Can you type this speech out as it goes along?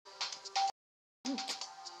Okay.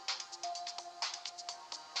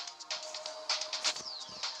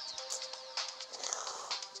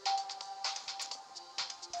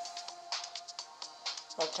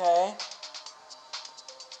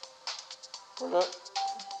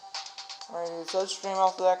 Alright, so stream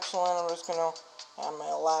off is excellent. I'm just gonna have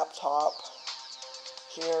my laptop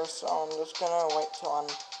here, so I'm just gonna wait till I'm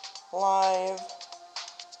live.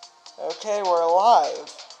 Okay, we're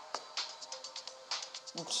live.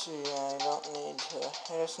 So yeah,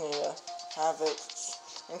 I just need to have it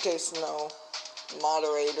in case no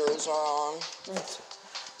moderators are on.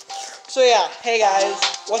 So yeah, hey guys,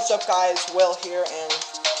 what's up guys, Will here, and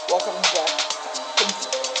welcome back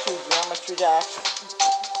to Geometry Dash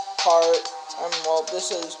part, well,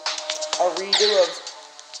 this is a redo of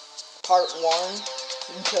part 1,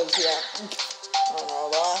 because yeah, I don't know,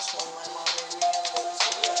 the last one my mom reended,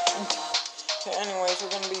 so yeah. Okay, anyways,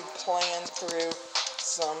 we're gonna be playing through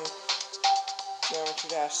some Geometry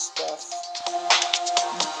Dash stuff.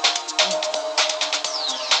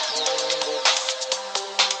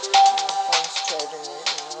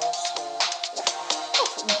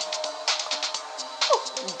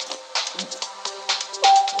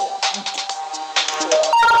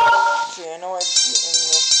 See, I know I've beaten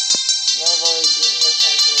this. I've already beaten this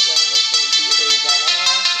one here, but I'm just gonna beat it again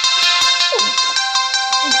anyway.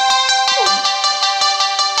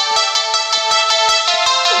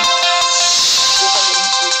 See if I can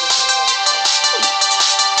beat this another time.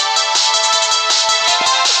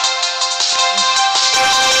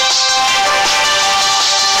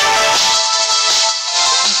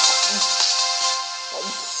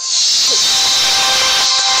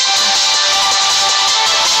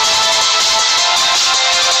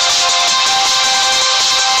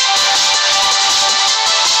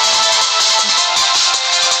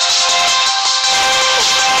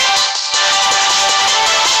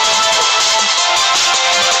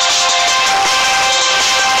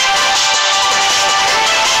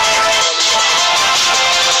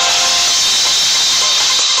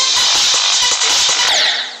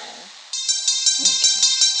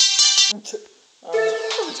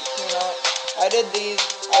 You know what? I did these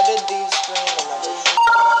three in another shoot.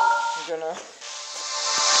 I'm gonna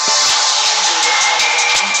do this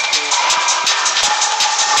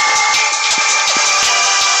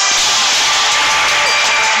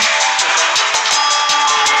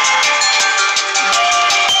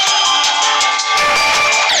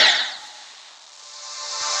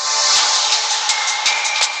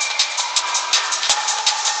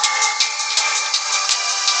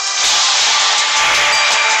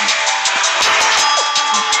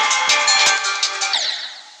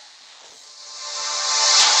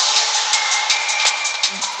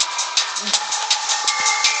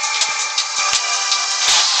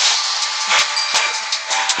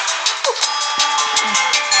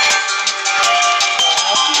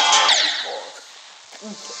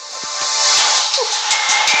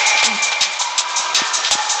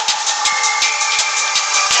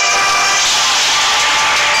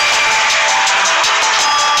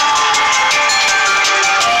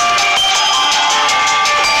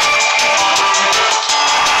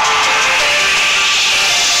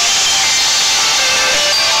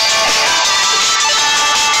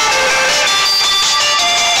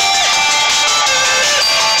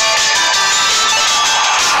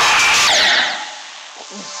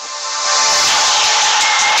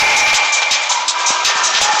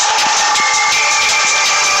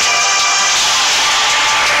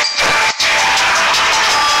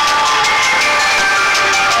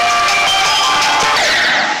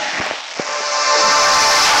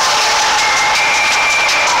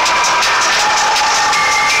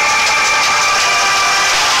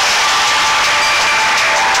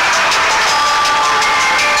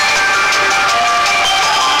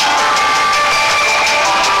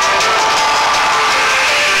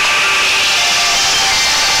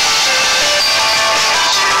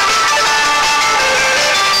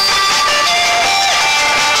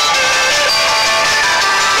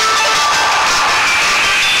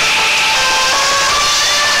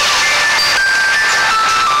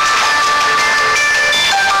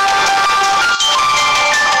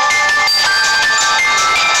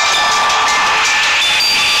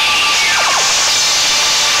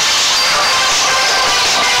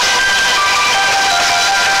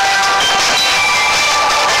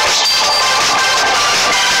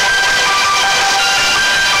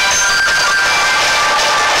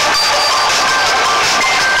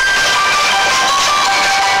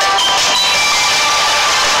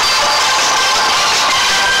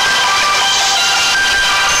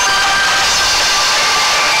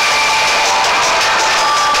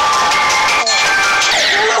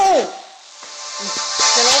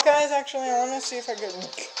actually, I want to see if I can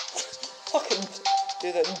fucking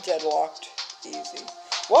do the deadlocked easy.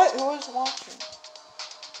 What? Who is watching?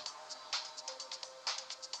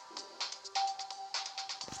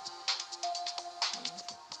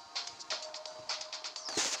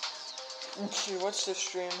 Let's see, what's the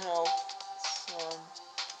stream health?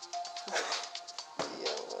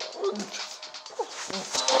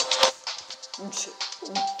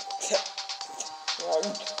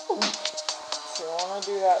 So I want to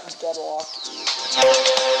do that deadlock easy.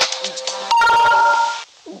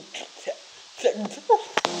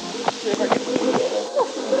 See if I can do it.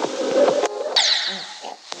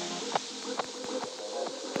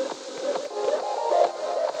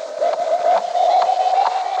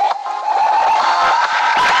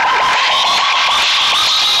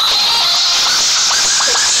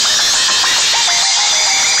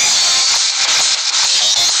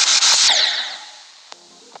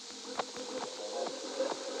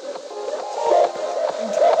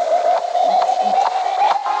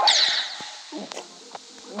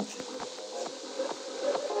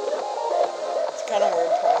 It's kind of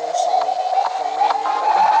weird playing this on phone.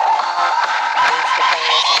 I used to play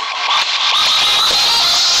this on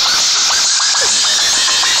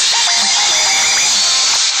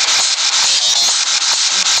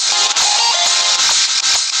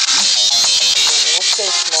It'll stay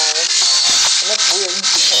small. And that's weird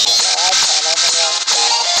because on the iPad I can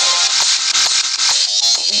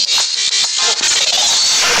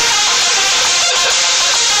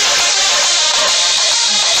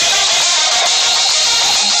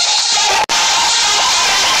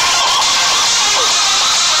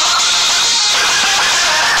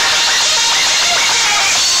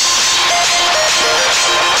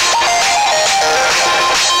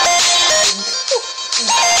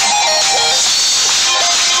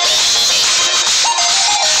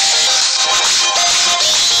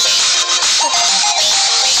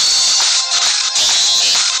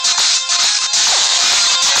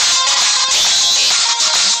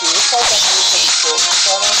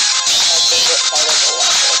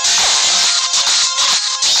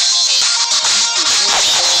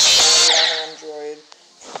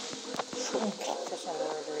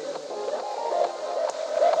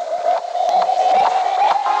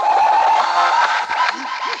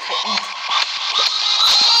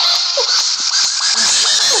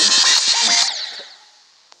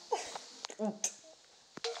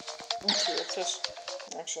actually it's just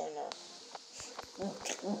actually no.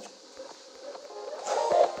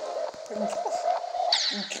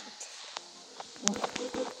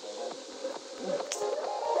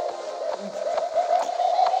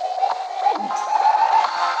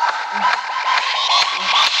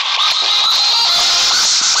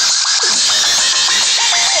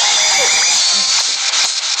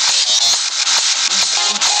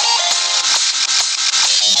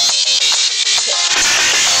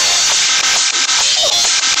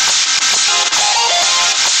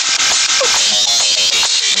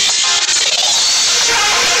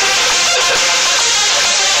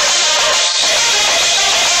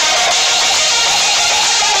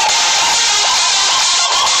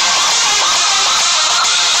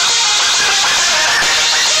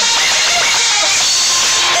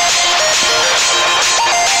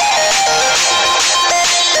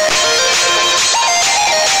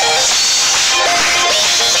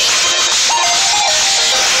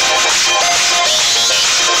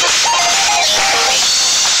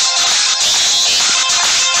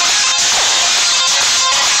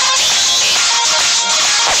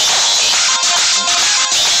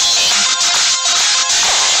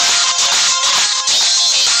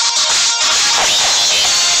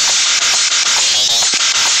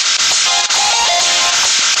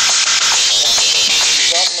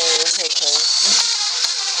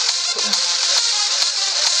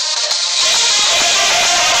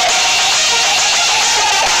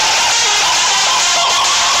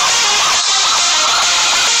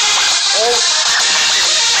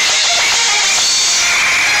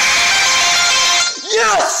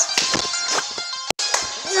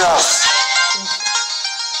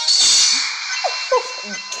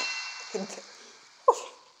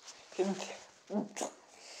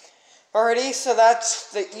 Alrighty, so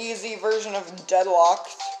that's the easy version of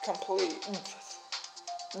Deadlocked complete.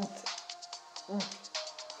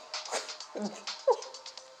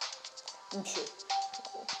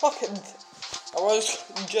 Fucking,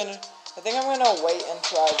 I think I'm gonna wait and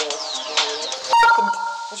try this.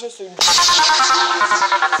 Let's just do.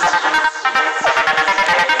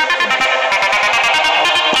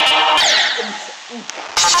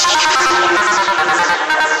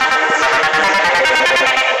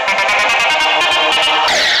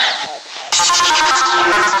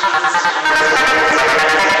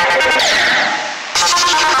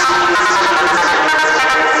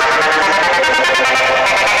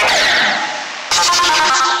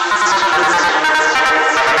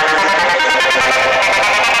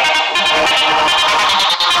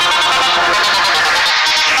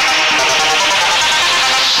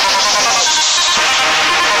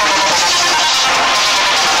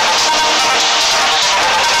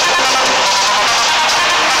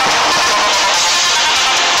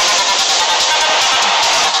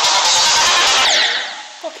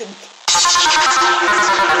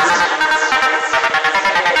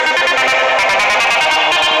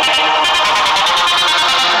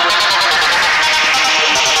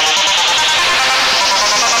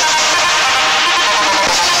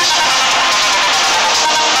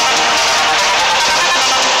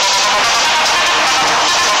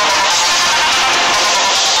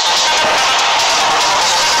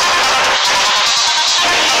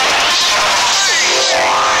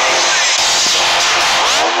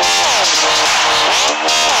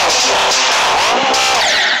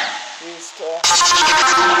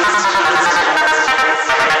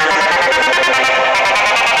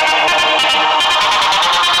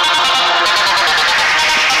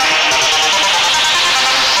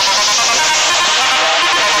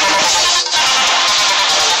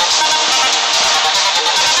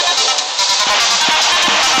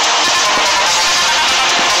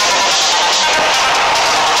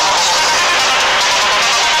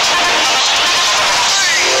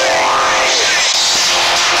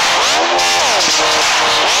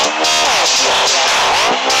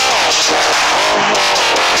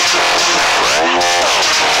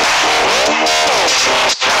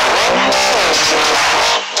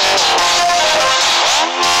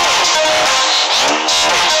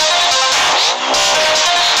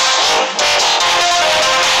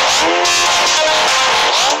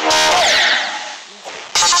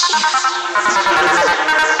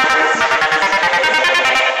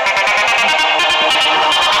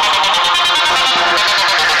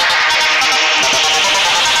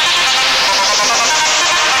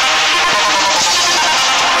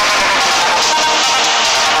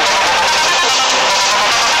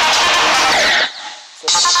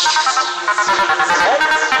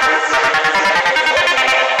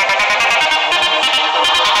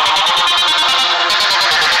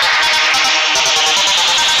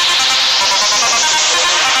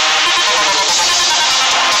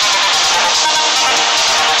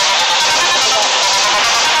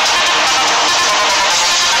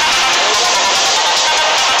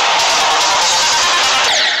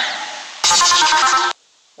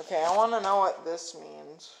 Okay, I want to know what this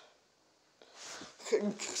means.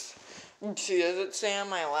 See, does it say on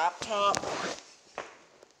my laptop?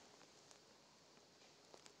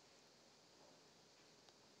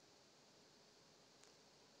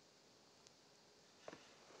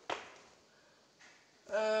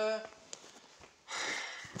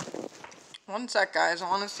 One sec, guys. I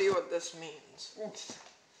want to see what this means. Let's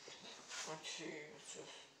see.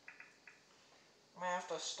 I might have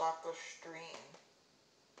to stop the stream.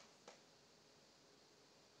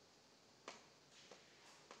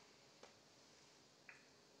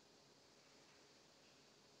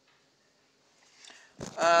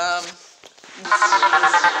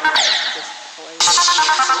 Just play it.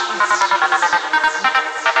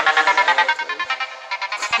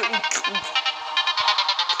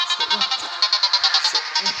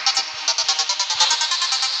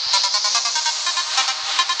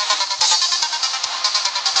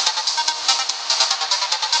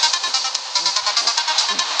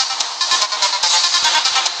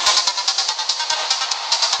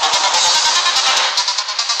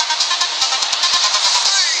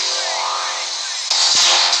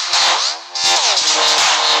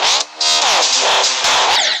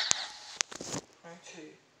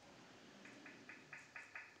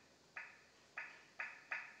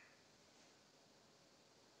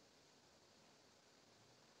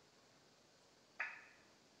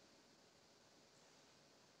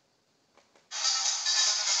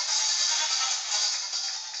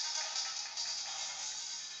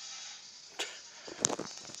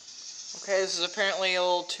 Okay, this is apparently a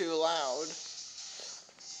little too loud.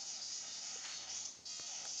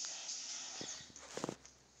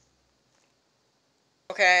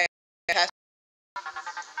 Okay. I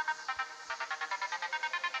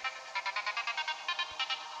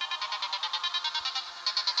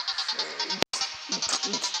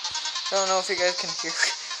don't know if you guys can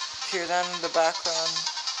hear them in the background.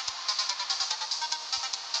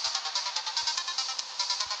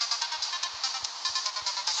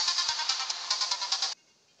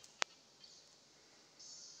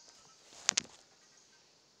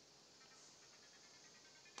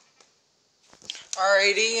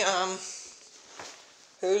 Alrighty,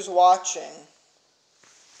 who's watching?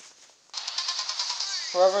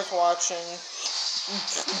 Whoever's watching,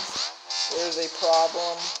 there's a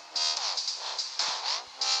problem.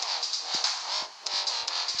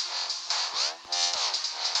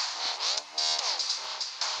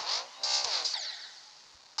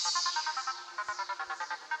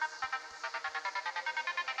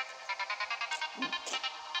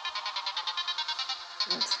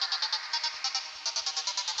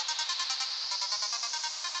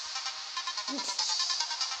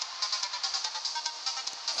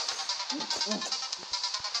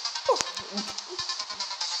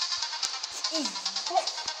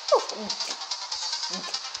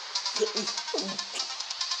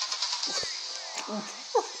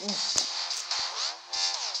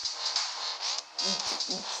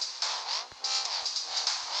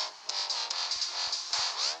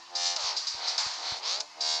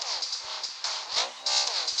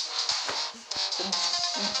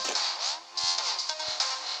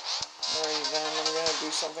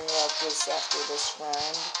 something about this after this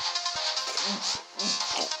round.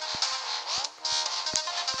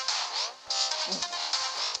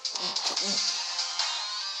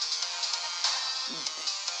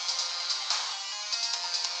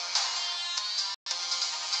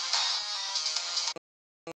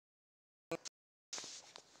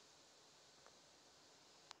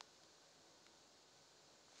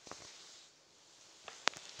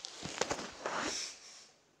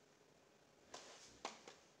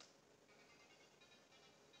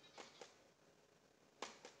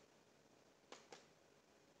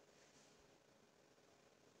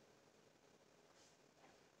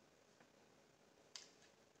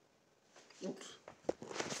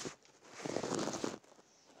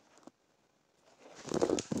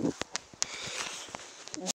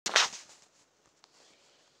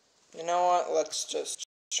 You know what? Let's just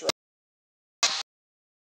try.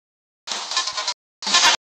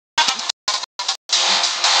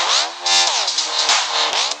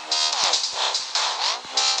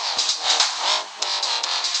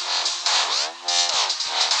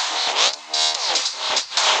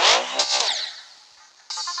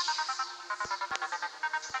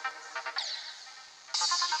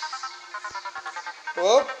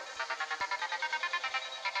 Whoop.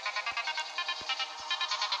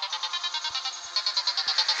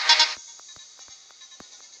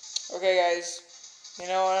 Okay, guys. You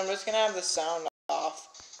know what? I'm just gonna have the sound off.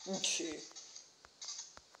 Gee.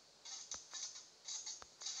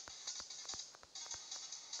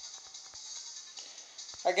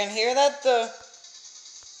 I can hear that the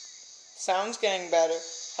sound's getting better.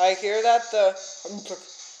 I hear that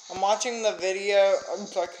I'm watching the video.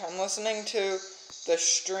 I'm listening to the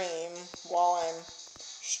stream while I'm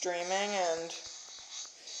streaming, and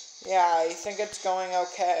yeah, I think it's going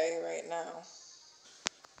okay right now.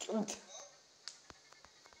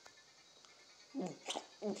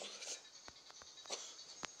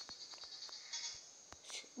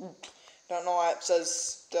 Don't know why it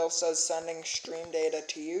still says sending stream data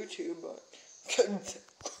to YouTube, but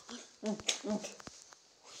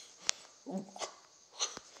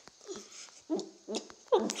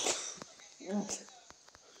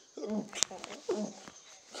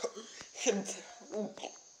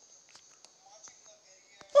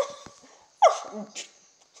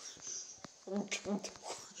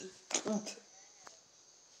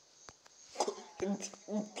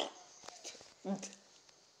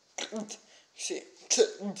see,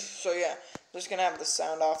 so yeah, I'm just gonna have the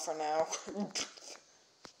sound off for now.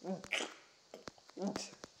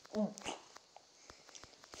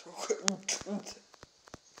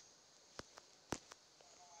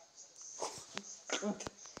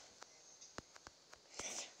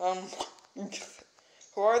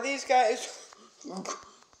 Who are these guys?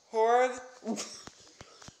 Who are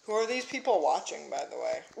these people watching, by the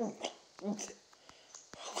way?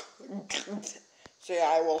 So yeah,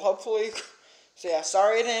 I will hopefully. So yeah,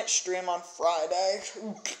 sorry I didn't stream on Friday.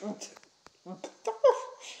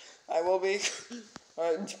 I will be,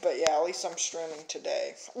 but yeah, at least I'm streaming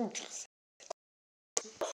today.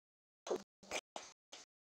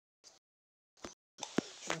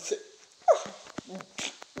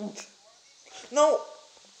 No.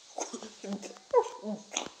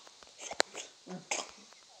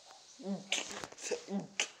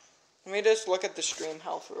 Let me just look at the stream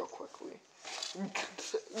health real quickly.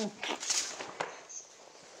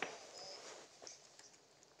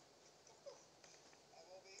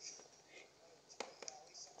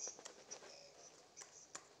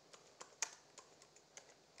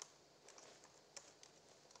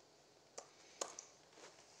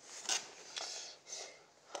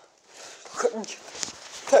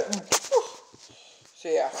 So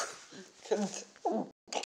yeah.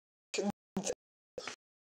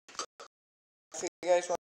 If you guys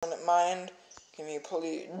wouldn't mind, can you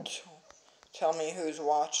please tell me who's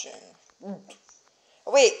watching? Oh,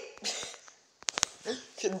 wait!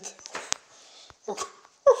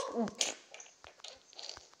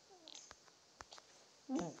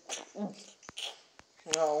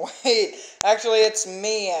 No, wait. Actually, it's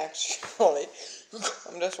me, actually.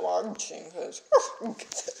 I'm just watching, because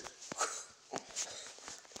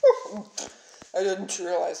I didn't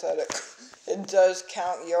realize that it does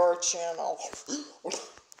count your channel.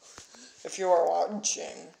 If you are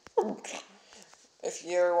watching. If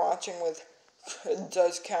you're watching with, it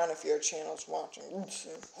does count if your channel's watching.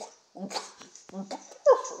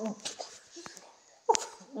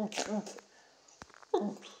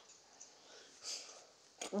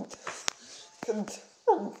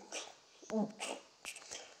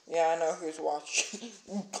 Yeah, I know who's watching.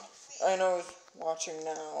 I know who's watching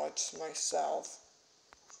now. It's myself.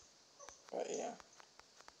 But yeah.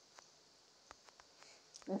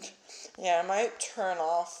 Yeah, I might turn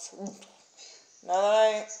off. Now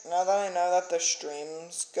that I know that the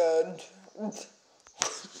stream's good.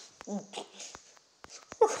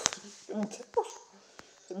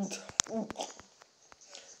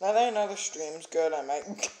 Now that I know the stream's good, I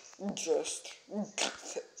might just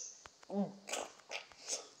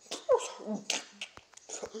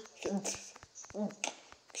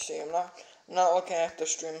see. I'm not looking at the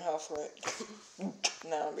stream health right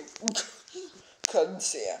now. Couldn't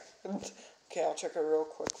see it. Okay, I'll check it real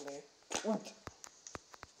quickly.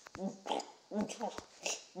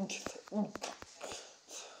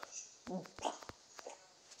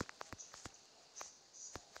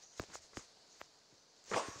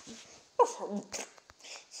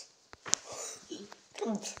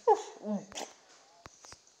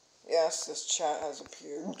 Yes, this chat has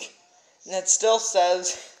appeared. And it still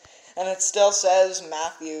says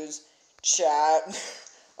Matthew's chat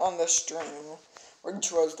on the stream,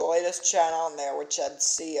 which was the latest chat on there, which said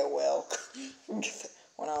 "See ya, Will,"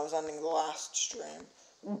 when I was ending the last stream.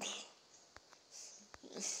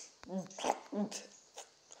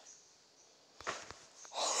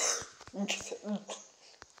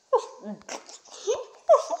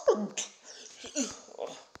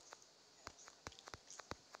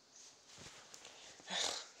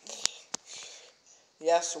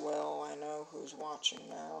 Yes, Will, I know who's watching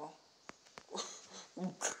now.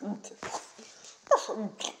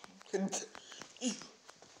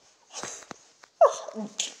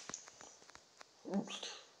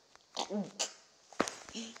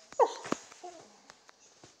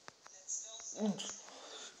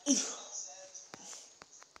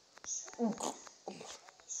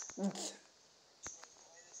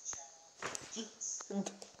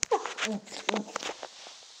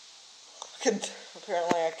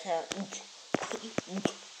 Apparently I can't.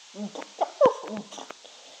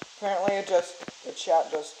 Apparently the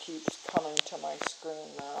chat just keeps coming to my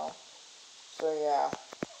screen now. So yeah.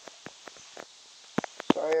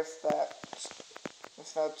 Sorry if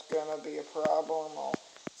that's gonna be a problem. I'll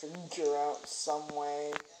figure out some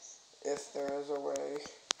way, if there is a way.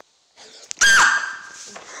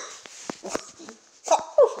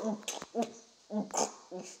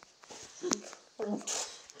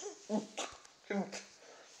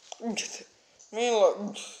 I mean,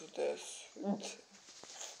 look at this.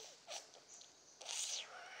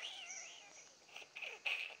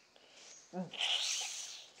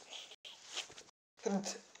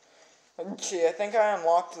 Gee, I think I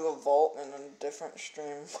unlocked the vault in a different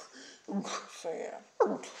stream. So yeah.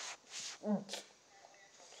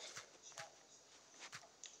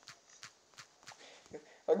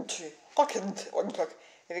 Gee, look.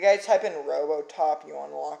 If you guys type in Robotop, you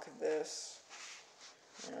unlock this.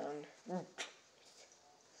 And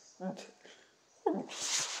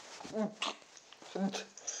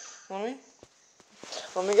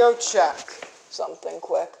let me go check something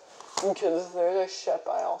quick, because there's a ship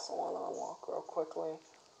I also want to unlock real quickly.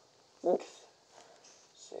 Let's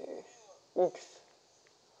see. Okay.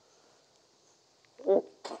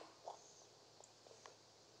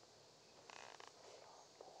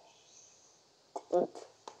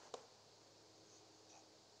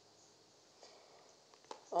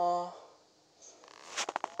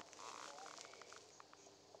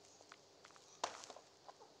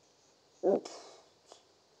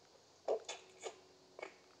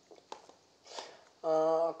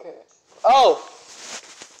 Oh!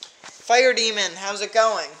 Fire Demon, how's it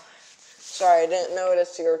going? Sorry, I didn't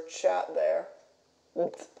notice your chat there.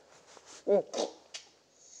 But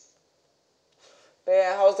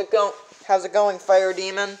yeah, how's it going, Fire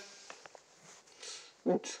Demon?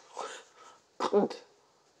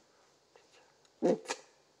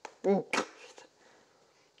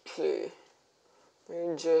 See. Let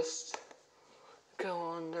me just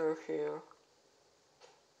go under here.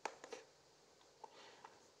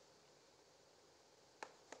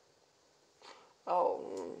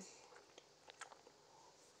 Oh.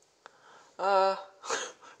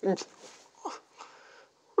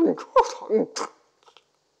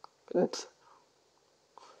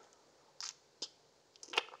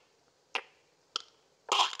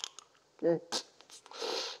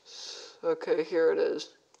 Okay, here it is.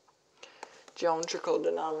 Geometrical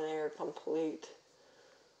denominator complete.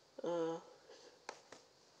 Is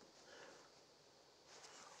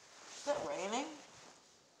it raining?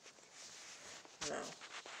 No.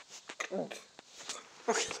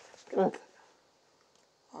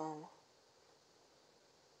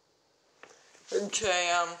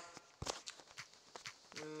 Okay,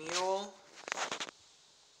 mule.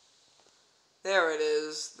 There it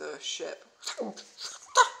is, the ship.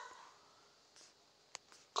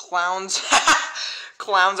 Clowns.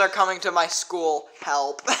 Clowns are coming to my school.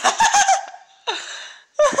 Help.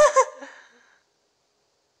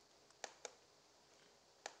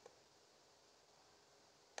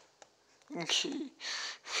 Okay.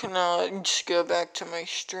 Can I just go back to my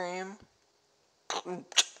stream?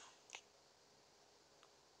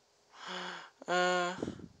 The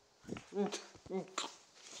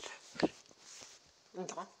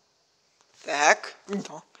heck?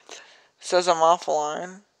 Says I'm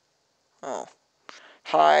offline. Oh.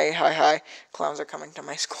 Hi. Clowns are coming to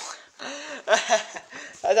my school.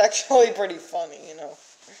 That's actually pretty funny, you know.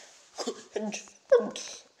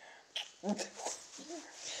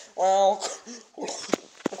 Well,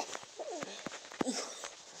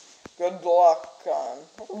 good luck on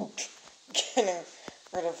getting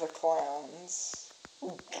rid of the clowns.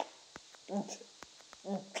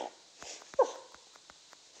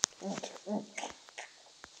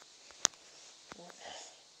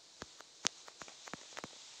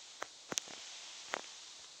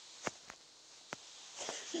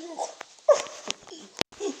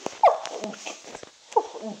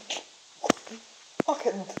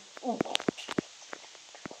 Fucking.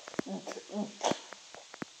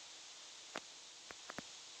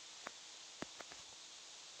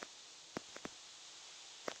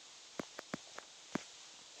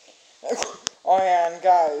 Oh yeah, and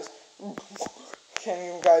guys, can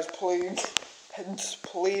you guys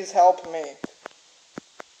please help me?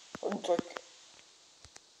 Like,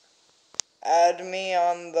 add me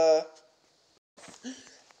on the.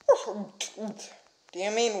 Do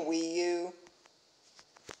you mean Wii U?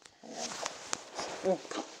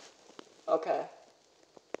 Okay.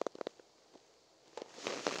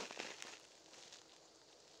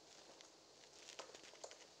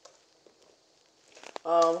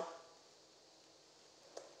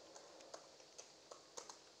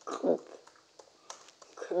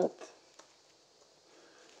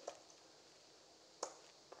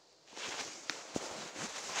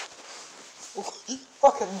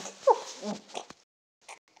 Fucking.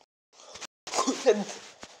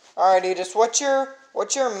 Alrighty, just what's your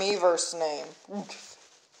Miiverse name?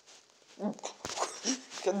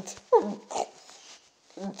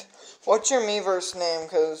 What's your Miiverse name?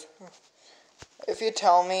 Cause if you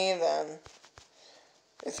tell me, then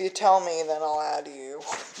I'll add you.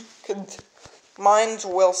 Mine's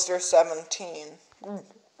Wilster17.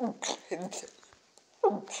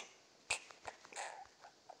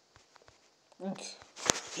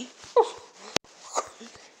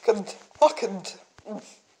 Fucking. Okay, then.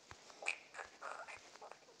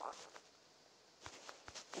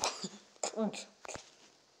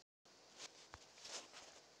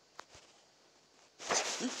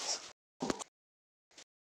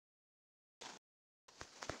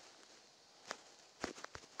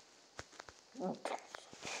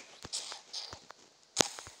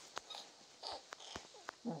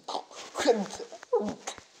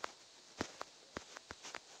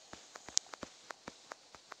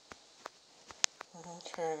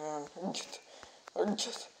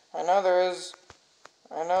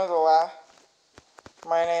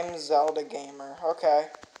 My name's Zelda Gamer. Okay.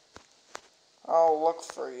 I'll look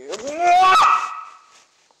for you.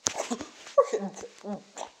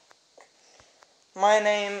 My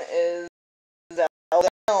name is Zelda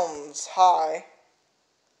Films. Hi.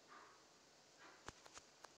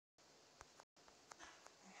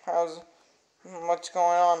 What's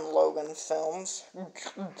going on, Logan Films?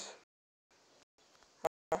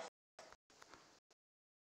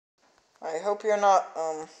 I hope you're not,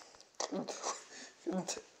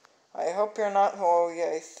 I hope you're not who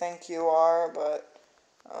I think you are, but,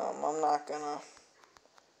 I'm not gonna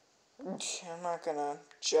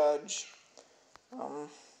judge.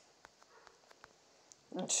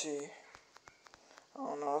 Let's see. I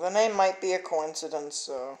don't know. The name might be a coincidence,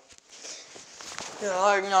 so.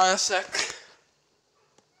 Yeah, hang on a sec.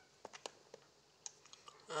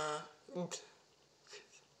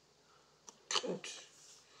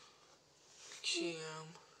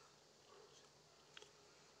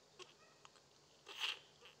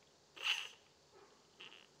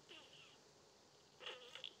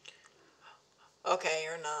 Okay,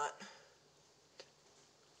 you're not.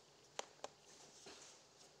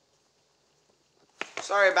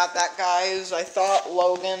 Sorry about that, guys. I thought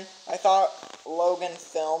Logan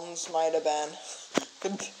Films might have been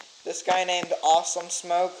this guy named Awesome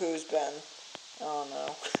Smoke, who's been, I don't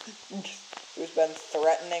know, who's been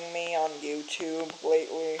threatening me on YouTube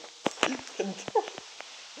lately.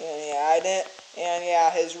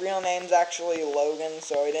 His real name's actually Logan,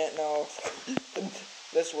 so I didn't know if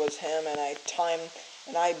this was him, and I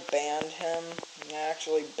banned him. I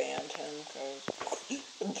actually banned him, because,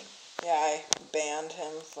 yeah, I banned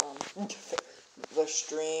him from the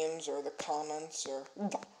streams or the comments or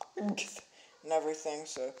and everything.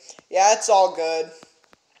 So yeah, it's all good.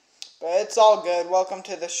 But it's all good. Welcome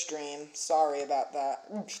to the stream. Sorry about that.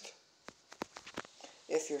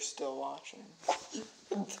 If you're still watching.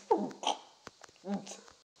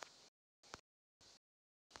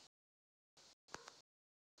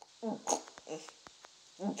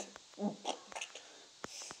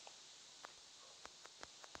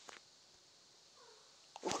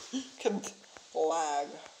 Lag.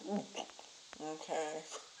 Okay.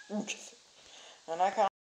 And I kind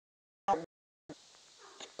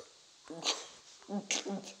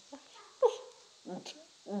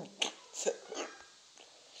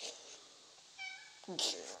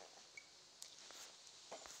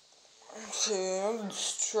so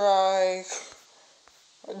let's try.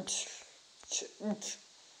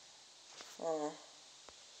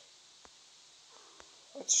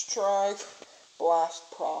 Let's try blast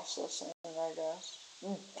processing, I guess.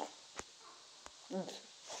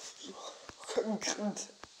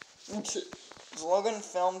 Is Logan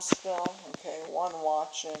film still? Okay, one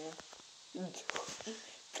watching.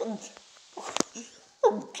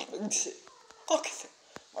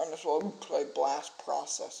 Might as well play blast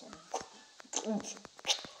processing.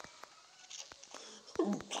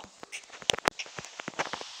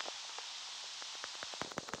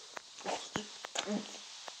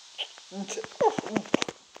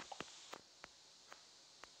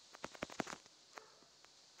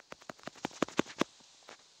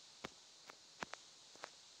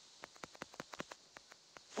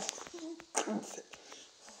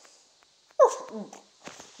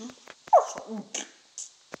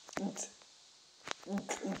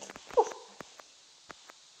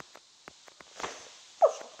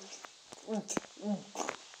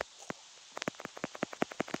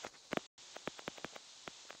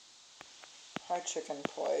 Hi, Chicken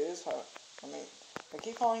Plays. I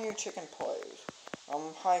keep calling you Chicken Plays.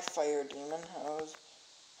 Hi, Fire Demon.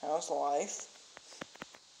 How's life?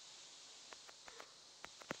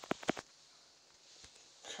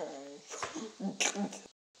 Okay.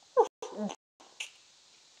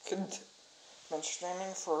 Been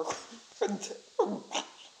streaming for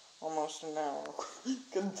almost an hour.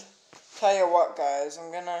 Tell you what, guys,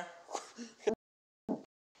 I'm gonna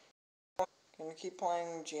keep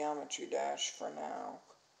playing Geometry Dash for now.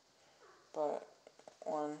 But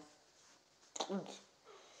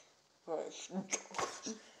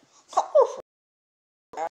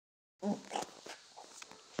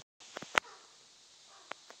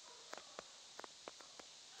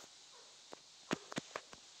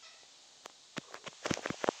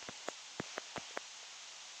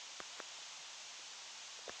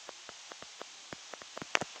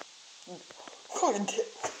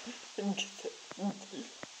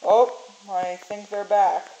oh, I think they're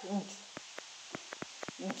back.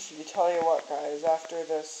 Tell you what, guys, after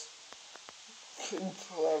this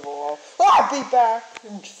level, I'll be back.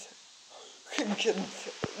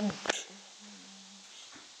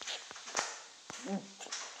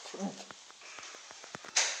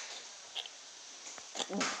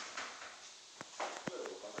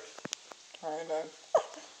 Alright, then.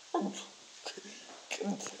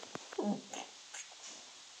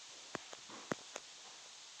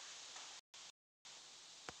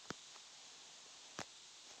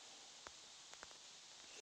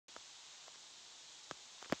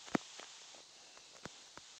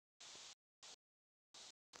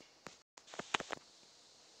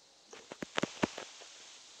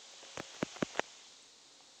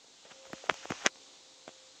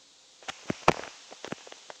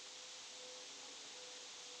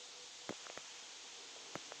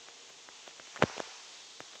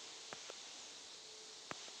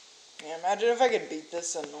 Yeah, imagine if I could beat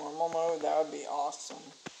this in normal mode, that would be awesome.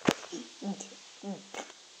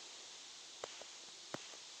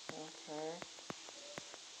 Okay.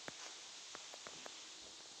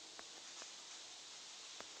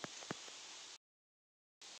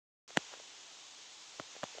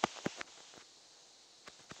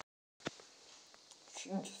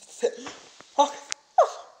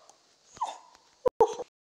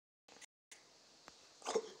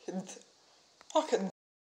 I can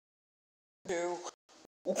do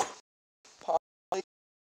probably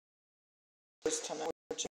tonight.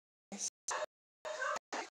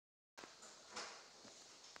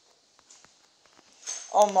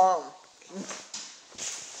 Oh, Mom.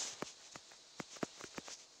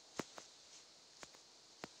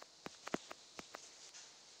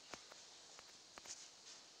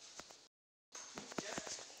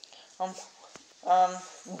 Um,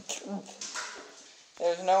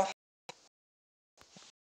 there's no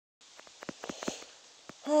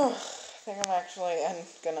I think I'm actually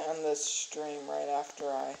gonna end this stream right after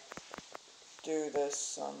I do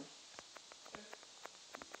this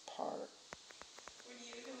part. What are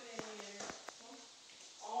you doing in here?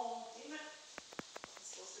 Oh, damn it. I'm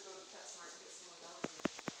supposed to go to PetSmart and get some more dog food.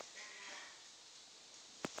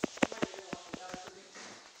 Might even want the dog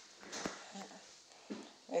food.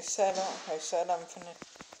 I said I'm finished.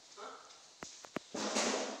 Huh?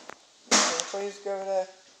 Can you please go to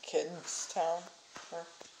Kids Town? Or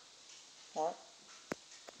what?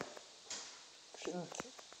 Kids.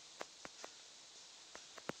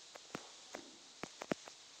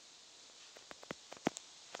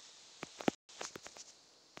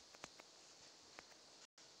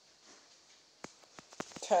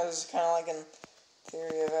 It's kind of like in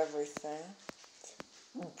Theory of Everything.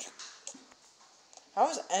 How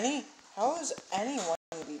is anyone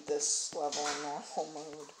beat this level in normal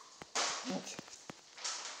mode?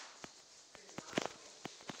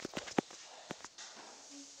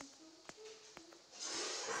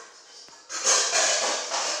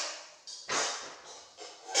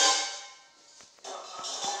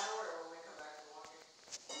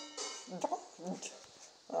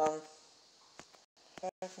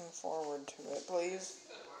 Looking forward to it, please.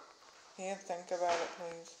 Can you think about it,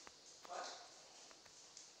 please?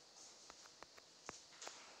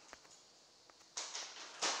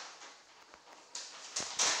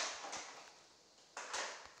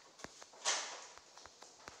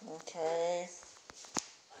 Okay.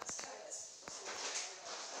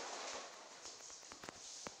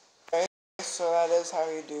 Okay, so that is how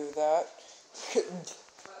you do that.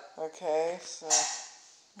 Okay, so...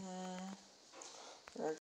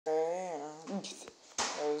 okay,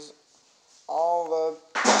 there's all the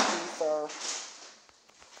teeth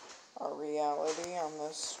are reality on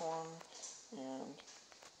this one, and...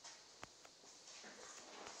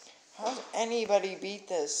 how does anybody beat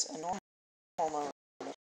this in normal mode?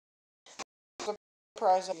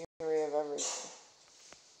 Surprise of Theory of Everything.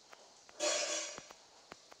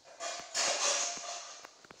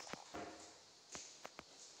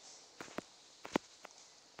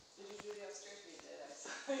 Did you do the upstairs? You did. I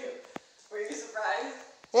saw you. Were you surprised?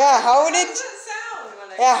 Yeah, how did... How does it sound when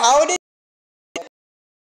I... yeah, how did...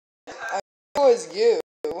 I knew it was you.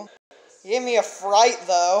 You gave me a fright,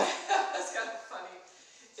 though. That's kind of funny.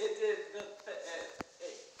 It did.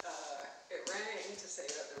 It rang to say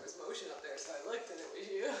that there was motion up there, so I looked and it was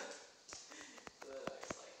you. Then I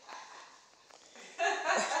was like,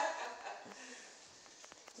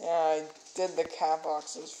 Yeah, I did the cat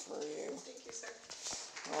boxes for you. thank you, sir.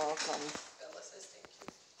 You're welcome. Bella says thank you.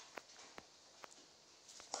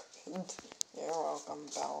 You're welcome,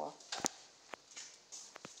 Bella.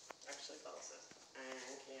 Actually, Bella says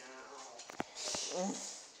thank you.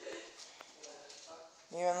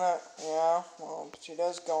 Even though, yeah, well, but she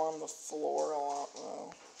does go on the floor a lot,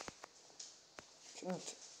 though.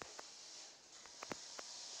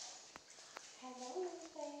 Hello,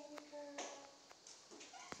 baby girl.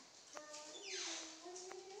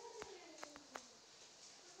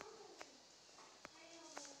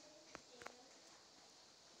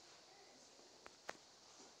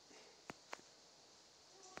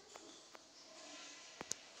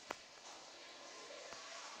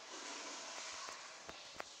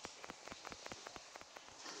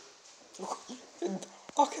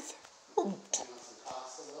 Look at that.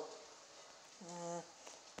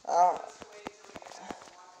 Oh.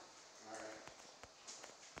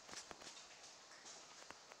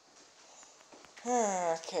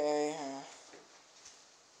 Okay.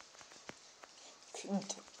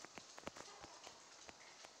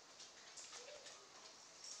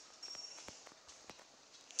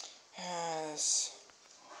 Yes.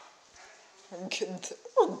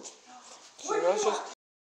 So let's just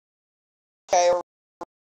okay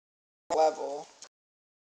level.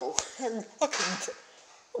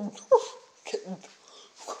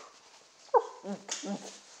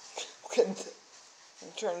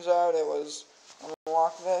 It turns out it was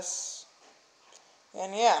unlock this,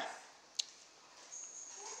 and yeah.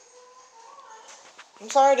 I'm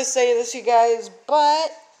sorry to say this, you guys,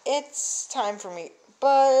 but it's time for me.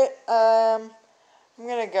 But I'm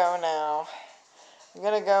gonna go now. But yeah,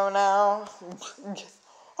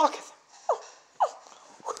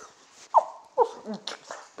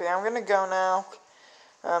 I'm gonna go now.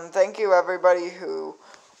 Thank you everybody who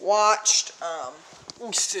watched.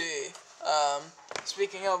 Let's see.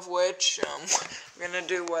 Speaking of which, I'm gonna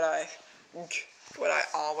do what I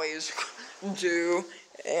always do,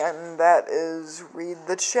 and that is read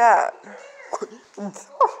the chat.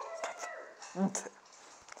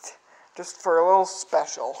 Just for a little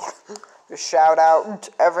special. Just shout out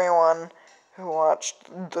to everyone who watched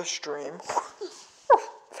the stream.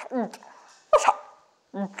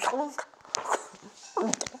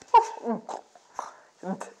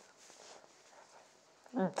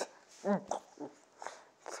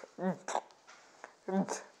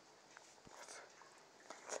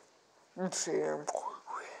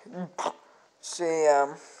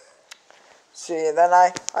 See, then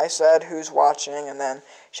I said who's watching, and then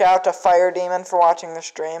shout out to Fire Demon for watching the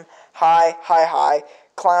stream. Hi.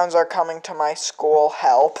 Clowns are coming to my school.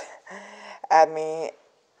 Help. Add me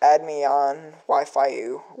on Wi-Fi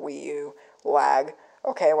Wii U lag.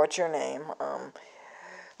 Okay, what's your name?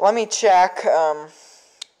 Let me check.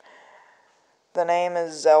 The name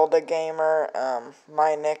is Zelda Gamer.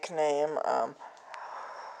 My nickname.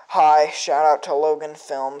 Hi. Shout out to Logan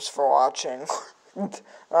Films for watching.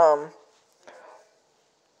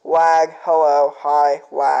 Lag. Hello. Hi.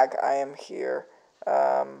 Lag. I am here.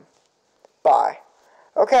 Bye.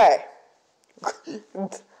 Okay.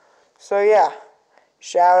 So yeah.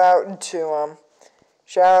 Shout out to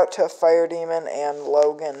Fire Demon and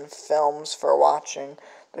Logan Films for watching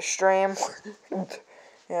the stream. And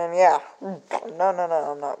yeah. No,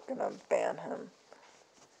 I'm not gonna ban him.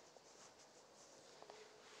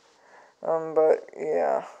 But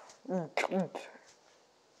yeah.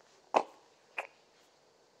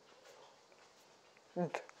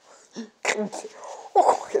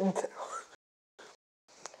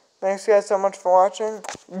 Thanks guys so much for watching.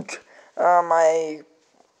 I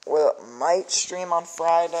might stream on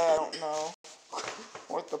Friday. I don't know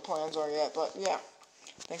what the plans are yet, but yeah.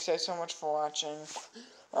 Thanks guys so much for watching.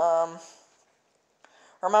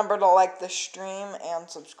 Remember to like the stream and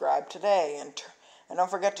subscribe today, and don't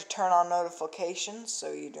forget to turn on notifications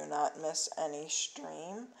so you do not miss any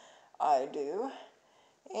stream I do.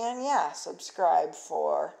 And yeah, subscribe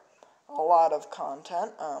for a lot of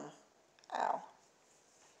content. Ow.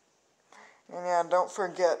 And yeah, don't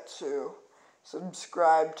forget to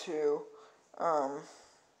subscribe to, and,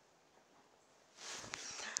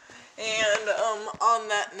 on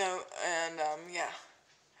that note, and, yeah.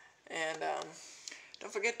 And,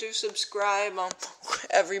 don't forget to subscribe,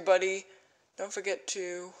 everybody. Don't forget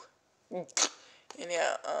to, and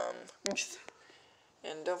yeah,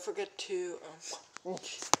 and don't forget to,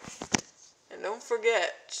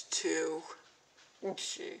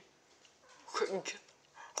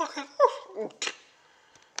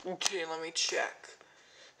 okay, let me check.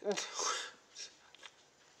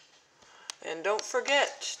 And don't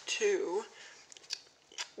forget to,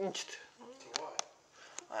 and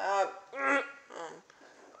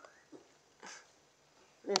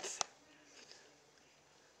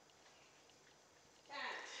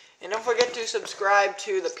don't forget to subscribe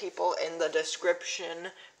to the people in the description,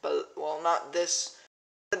 but, well, not this,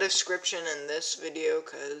 the description in this video,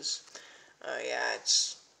 because, I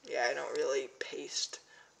don't really paste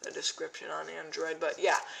the description on Android, but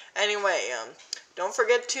yeah, anyway, don't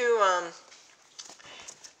forget to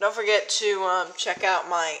check out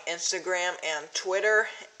my Instagram and Twitter,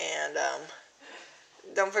 and,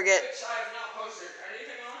 don't forget, Which I have not posted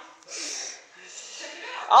anything on. Check it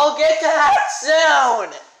out. I'll get to that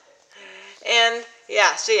soon! And,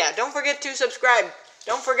 yeah, so yeah, don't forget to subscribe.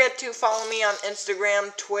 Don't forget to follow me on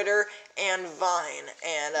Instagram, Twitter, and Vine.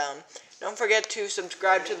 And, don't forget to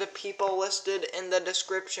subscribe to the people listed in the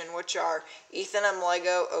description, which are Ethan M.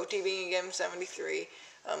 Lego, OTB Game 73,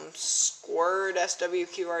 Squird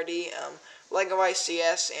SWQRD, Lego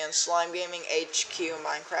ICS, and Slime Gaming HQ,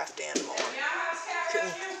 Minecraft, and more. Meow House Cat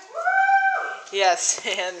Rescue. Yes,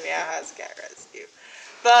 and Meow House Cat Rescue.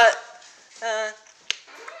 But,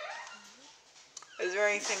 is there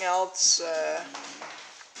anything else?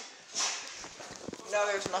 No,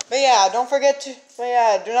 there's nothing. But yeah, don't forget to,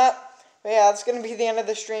 that's gonna be the end of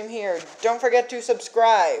the stream here. Don't forget to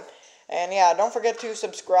subscribe. And yeah, don't forget to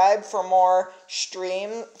subscribe for more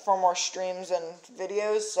streams and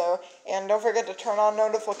videos. So, and don't forget to turn on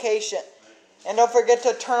notifications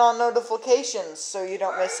so you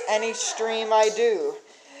don't miss any stream I do.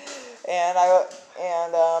 And I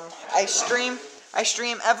stream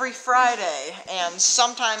every Friday and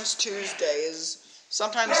sometimes Tuesdays.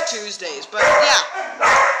 But yeah.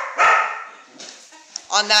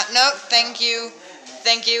 On that note, thank you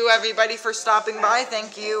everybody for stopping by.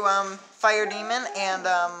 Thank you, Fire Demon and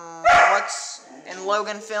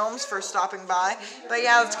Logan Films for stopping by. But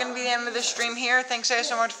yeah, it's gonna be the end of the stream here. Thanks guys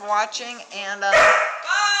so much for watching, and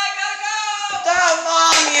Bye, gotta go. down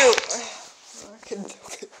on you.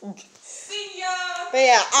 See ya. But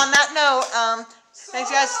yeah, on that note,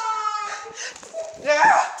 thanks guys.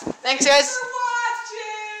 Yeah. Thanks guys.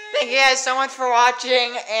 Thank you guys so much for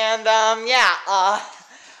watching, and yeah,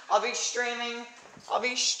 I'll be streaming I'll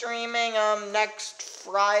be streaming next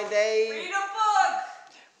Friday. Read a book.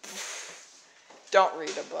 Don't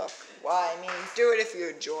read a book. Well, I mean, do it if you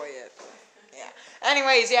enjoy it. Yeah.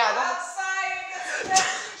 Anyways, yeah. Outside and get some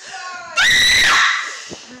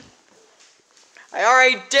exercise. I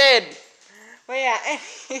already did. But yeah,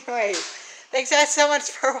 anyways, thanks guys so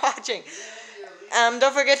much for watching.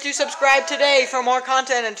 Don't forget to subscribe today for more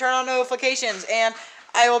content and turn on notifications. And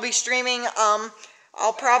I will be streaming. I'll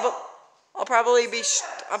probably be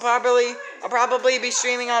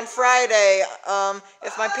streaming on Friday.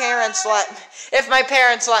 If my parents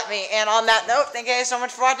let me. And on that note, thank you guys so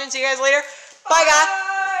much for watching. See you guys later. Bye guys.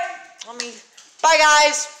 Bye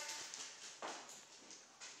guys.